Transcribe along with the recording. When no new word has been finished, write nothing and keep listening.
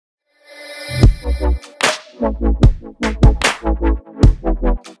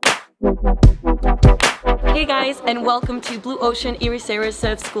Hey guys, and welcome to Blue Ocean Ericeira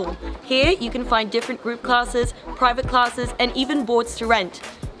Surf School. Here you can find different group classes, private classes, and even boards to rent.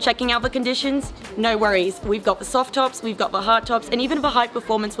 Checking out the conditions? No worries. We've got the soft tops, we've got the hard tops, and even the high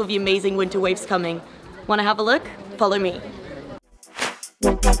performance for the amazing winter waves coming. Want to have a look? Follow me.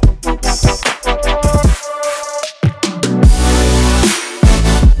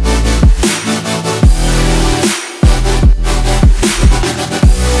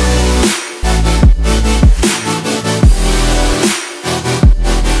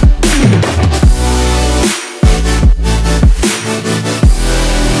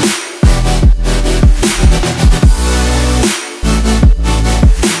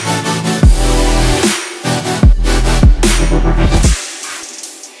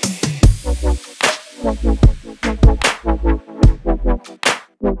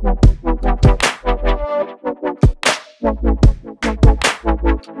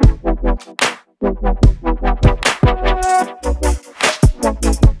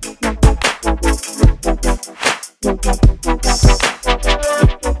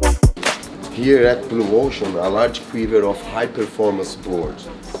 Here at Blue Ocean, a large quiver of high-performance boards.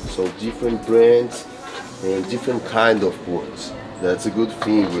 So different brands and different kind of boards. That's a good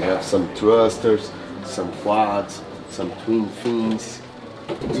thing. We have some thrusters, some quads, some twin fins,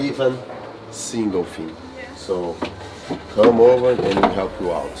 even single fin. So come over and we'll help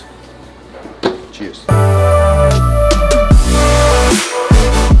you out. Cheers.